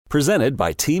Presented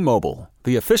by T-Mobile,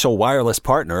 the official wireless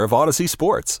partner of Odyssey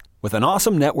Sports. With an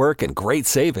awesome network and great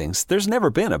savings, there's never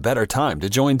been a better time to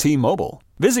join T-Mobile.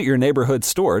 Visit your neighborhood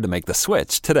store to make the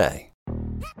switch today.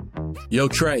 Yo,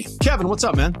 Trey. Kevin, what's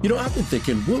up, man? You know, I've been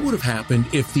thinking, what would have happened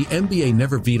if the NBA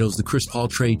never vetoes the Chris Paul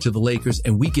trade to the Lakers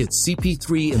and we get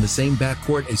CP3 in the same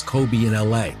backcourt as Kobe in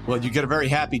LA? Well, you get a very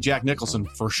happy Jack Nicholson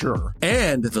for sure.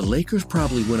 And the Lakers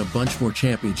probably win a bunch more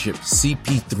championships.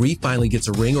 CP3 finally gets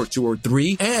a ring or two or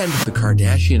three, and the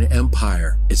Kardashian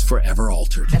empire is forever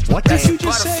altered. What did you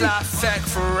just say?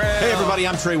 Hey, everybody,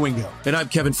 I'm Trey Wingo. And I'm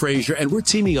Kevin Frazier, and we're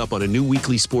teaming up on a new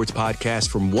weekly sports podcast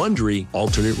from Wondery,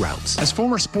 Alternate Routes. As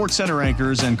former Sports Center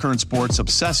anchors and current sports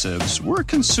obsessives, we're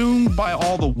consumed by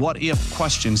all the what-if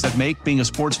questions that make being a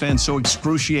sports fan so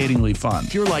excruciatingly fun.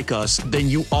 If you're like us, then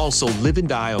you also live and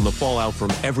die on the fallout from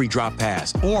every drop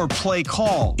pass. Or play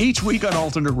call. Each week on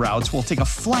Alternate Routes, we'll take a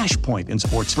flashpoint in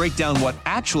sports, break down what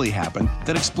actually happened,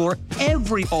 then explore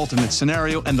every alternate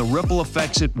scenario and the ripple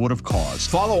effects it would have caused.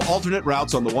 Follow Alternate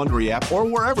Routes on the Wondery app or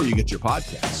wherever you get your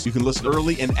podcasts. You can listen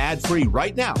early and ad-free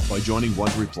right now by joining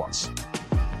Wondery Plus.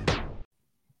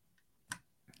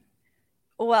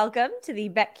 Welcome to the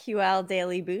BetQL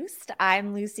Daily Boost.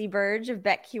 I'm Lucy Burge of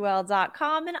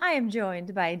BetQL.com, and I am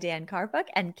joined by Dan Karpuk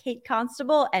and Kate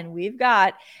Constable, and we've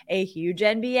got a huge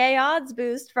NBA odds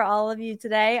boost for all of you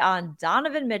today on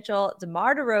Donovan Mitchell,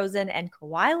 DeMar DeRozan, and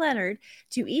Kawhi Leonard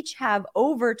to each have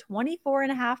over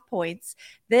 24.5 points.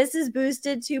 This is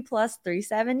boosted to plus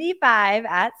 375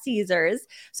 at Caesars.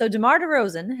 So DeMar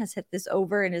DeRozan has hit this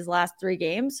over in his last 3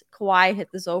 games. Kawhi hit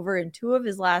this over in 2 of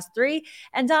his last 3,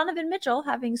 and Donovan Mitchell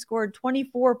having scored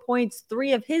 24 points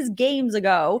 3 of his games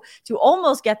ago to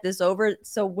almost get this over.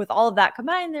 So with all of that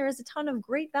combined, there is a ton of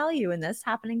great value in this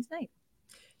happening tonight.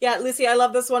 Yeah, Lucy, I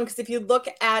love this one because if you look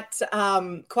at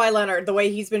Kawhi Leonard, the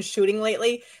way he's been shooting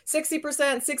lately, 60%,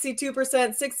 62%,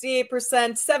 68%,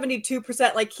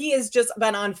 72%, like he has just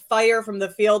been on fire from the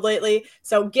field lately.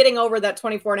 So getting over that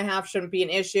 24.5 shouldn't be an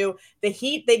issue. The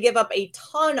Heat, they give up a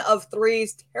ton of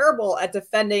threes, terrible at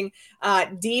defending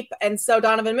deep. And so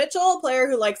Donovan Mitchell, a player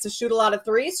who likes to shoot a lot of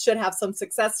threes, should have some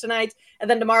success tonight. And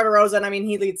then DeMar DeRozan, I mean,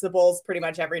 he leads the Bulls pretty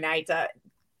much every night.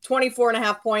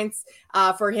 24.5 points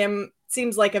for him.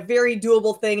 Seems like a very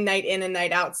doable thing night in and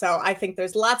night out. So I think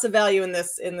there's lots of value in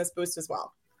this boost as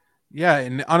well. Yeah,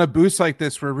 and on a boost like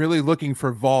this, we're really looking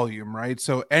for volume, right?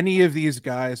 So any of these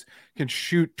guys can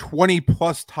shoot 20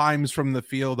 plus times from the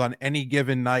field on any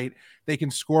given night. They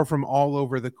can score from all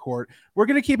over the court. We're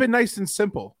going to keep it nice and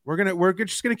simple. We're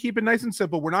just going to keep it nice and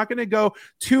simple. We're not going to go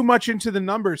too much into the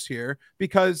numbers here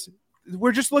because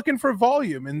we're just looking for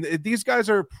volume. And these guys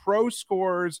are pro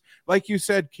scorers. Like you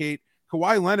said, Kate,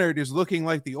 Kawhi Leonard is looking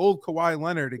like the old Kawhi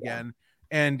Leonard again.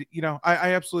 Yeah. And, you know,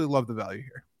 I absolutely love the value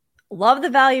here. Love the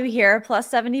value here, plus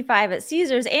 75 at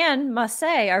Caesars. And must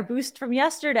say, our boost from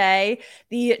yesterday,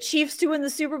 the Chiefs to win the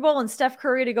Super Bowl and Steph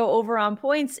Curry to go over on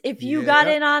points. If you got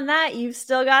in on that, you've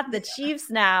still got the Chiefs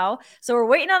now. So we're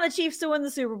waiting on the Chiefs to win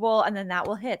the Super Bowl, and then that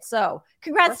will hit. So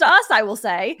congrats to us, I will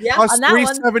say. Yeah. Plus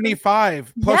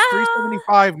 375. Plus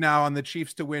 375 now on the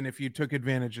Chiefs to win if you took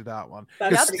advantage of that one.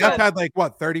 Because Steph had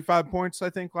 35 points, I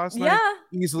think, last night.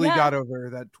 Easily got over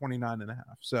that 29.5.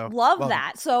 So love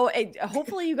that. So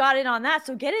hopefully you got in on that.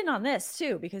 So get in on this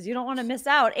too, because you don't want to miss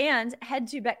out, and head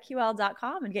to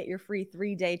betql.com and get your free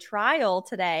 3-day trial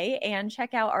today and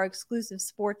check out our exclusive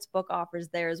sportsbook offers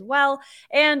there as well.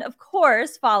 And of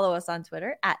course, follow us on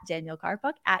Twitter at Daniel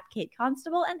Karpuk, at Kate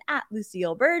Constable, and at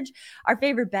Lucille Burge. Our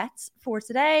favorite bets for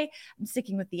today, I'm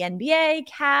sticking with the NBA.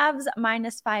 Cavs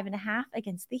minus 5.5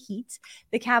 against the Heat.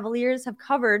 The Cavaliers have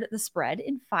covered the spread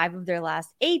in 5 of their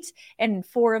last 8 and in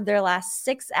 4 of their last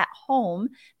 6 at home.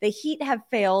 The Heat have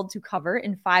failed to cover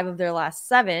in 5 of their last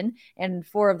 7 and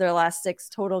 4 of their last 6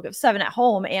 total, 7 at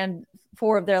home and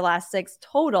 4 of their last 6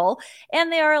 total.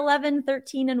 And they are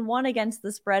 11-13-1 against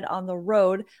the spread on the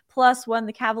road. Plus, when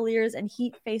the Cavaliers and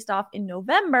Heat faced off in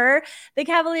November, the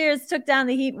Cavaliers took down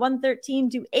the Heat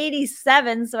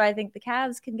 113-87. So I think the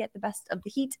Cavs can get the best of the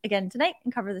Heat again tonight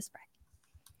and cover the spread.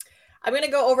 I'm going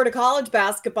to go over to college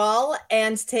basketball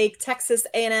and take Texas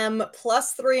A&M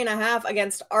plus 3.5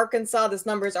 against Arkansas. This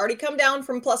number has already come down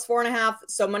from plus 4.5,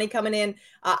 so money coming in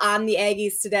on the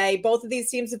Aggies today. Both of these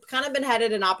teams have kind of been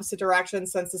headed in opposite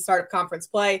directions since the start of conference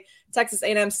play. Texas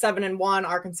A&M 7-1,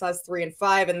 Arkansas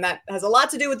 3-5, and that has a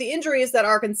lot to do with the injuries that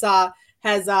Arkansas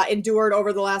has endured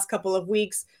over the last couple of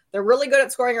weeks. They're really good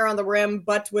at scoring around the rim,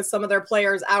 but with some of their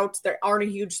players out, they aren't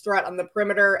a huge threat on the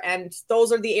perimeter. And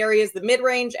those are the areas, the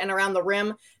mid-range and around the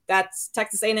rim, that's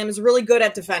Texas A&M is really good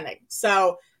at defending.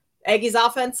 So Aggies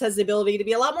offense has the ability to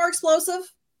be a lot more explosive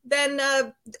than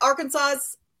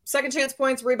Arkansas's. second chance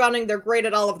points, rebounding. They're great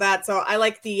at all of that. So I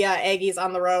like the Aggies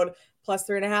on the road plus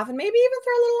 3.5, and maybe even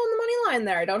throw a little on the money line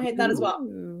there. I don't hate that as well.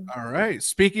 All right.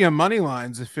 Speaking of money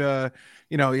lines, if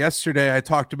yesterday I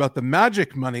talked about the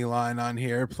Magic money line on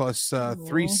here plus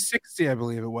 360, I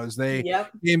believe it was. They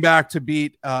came back to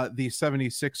beat the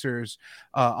 76ers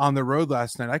on the road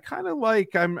last night. I kind of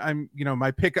like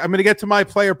my pick. I'm going to get to my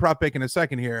player prop pick in a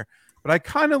second here, but I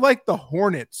kind of like the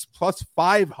Hornets plus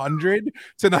 500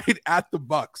 tonight at the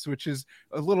Bucks, which is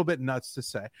a little bit nuts to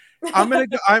say. I'm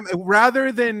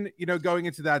rather than going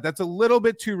into that. That's a little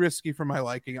bit too risky for my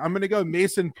liking. I'm going to go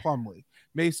Mason Plumlee,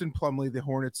 the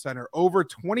Hornets center, over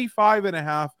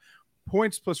 25.5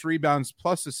 points plus rebounds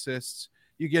plus assists.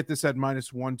 You get this at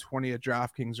minus 120 at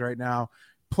DraftKings right now.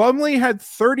 Plumlee had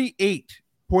 38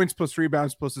 points plus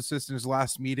rebounds plus assists in his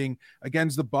last meeting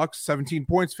against the Bucks. 17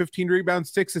 points, 15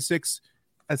 rebounds, 6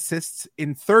 assists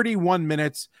in 31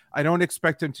 minutes. I don't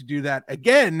expect him to do that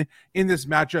again in this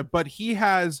matchup, but he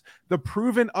has the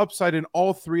proven upside in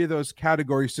all three of those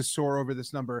categories to soar over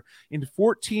this number. In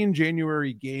 14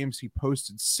 January games, he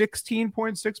posted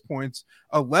 16.6 points,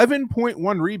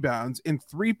 11.1 rebounds, and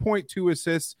 3.2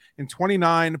 assists in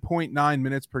 29.9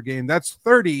 minutes per game. That's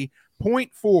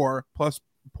 30.4 plus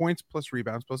points plus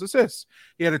rebounds plus assists.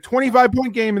 He had a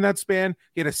 25-point game in that span.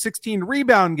 He had a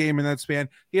 16-rebound game in that span.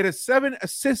 He had a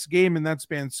 7-assist game in that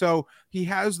span. So he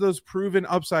has those proven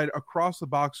upside across the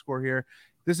box score here.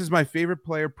 This is my favorite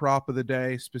player prop of the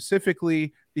day,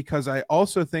 specifically because I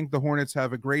also think the Hornets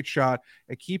have a great shot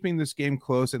at keeping this game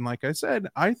close. And like I said,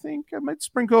 I think I might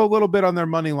sprinkle a little bit on their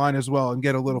money line as well and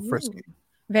get a little frisky.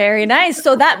 Very nice.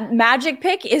 So that Magic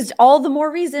pick is all the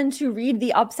more reason to read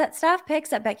the upset staff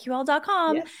picks at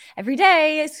betql.com every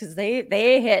day, because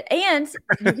they hit. And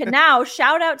you can now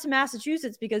shout out to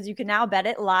Massachusetts, because you can now bet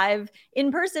it live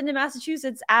in person in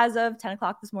Massachusetts as of 10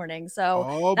 o'clock this morning.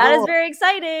 So that is very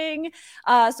exciting.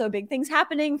 So big things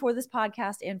happening for this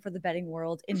podcast and for the betting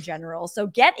world in general. So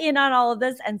get in on all of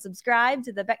this and subscribe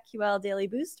to the BetQL Daily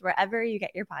Boost wherever you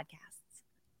get your podcasts.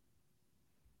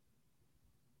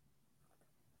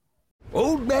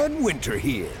 Old Man Winter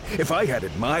here. If I had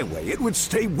it my way, it would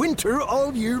stay winter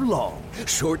all year long.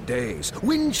 Short days,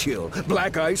 wind chill,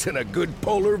 black ice, and a good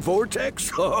polar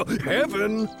vortex. Oh,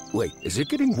 heaven. Wait, is it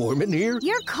getting warm in here?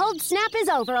 Your cold snap is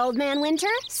over, Old Man Winter.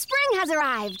 Spring has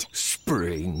arrived.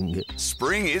 Spring.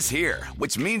 Spring is here,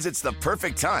 which means it's the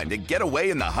perfect time to get away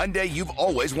in the Hyundai you've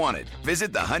always wanted.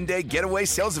 Visit the Hyundai Getaway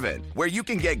Sales Event, where you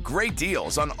can get great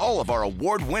deals on all of our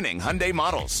award-winning Hyundai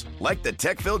models, like the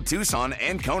tech-filled Tucson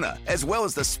and Kona, as well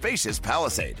as the spacious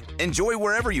Palisade. Enjoy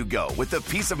wherever you go with the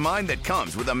peace of mind that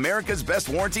comes with America's best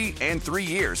warranty and 3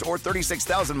 years or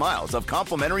 36,000 miles of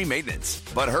complimentary maintenance.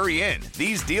 But hurry in,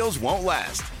 these deals won't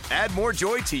last. Add more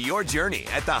joy to your journey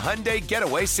at the Hyundai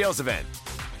Getaway Sales Event.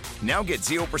 Now get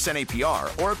 0%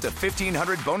 APR or up to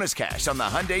 $1,500 bonus cash on the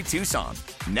Hyundai Tucson.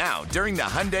 Now, during the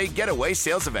Hyundai Getaway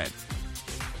Sales Event.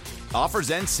 Offers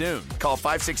end soon. Call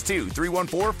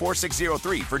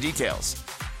 562-314-4603 for details.